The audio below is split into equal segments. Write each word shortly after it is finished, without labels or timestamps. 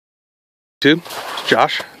YouTube, it's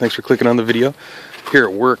Josh. Thanks for clicking on the video. Here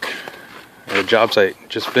at work, at a job site,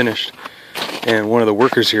 just finished, and one of the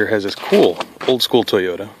workers here has this cool, old school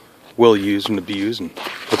Toyota, well used and abused, and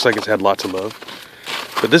looks like it's had lots of love.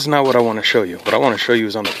 But this is not what I want to show you. What I want to show you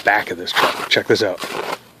is on the back of this truck. Check this out.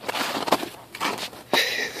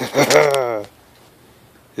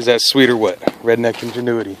 Is that sweet or what? Redneck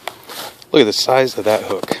ingenuity. Look at the size of that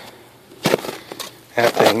hook.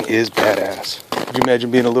 That thing is badass. Could you imagine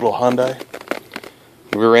being a little Hyundai?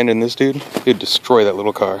 Rear-ending this dude? It'd destroy that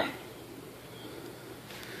little car.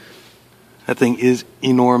 That thing is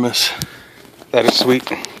enormous. That is sweet.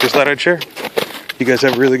 Just thought I'd share. You guys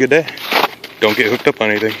have a really good day. Don't get hooked up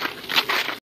on anything.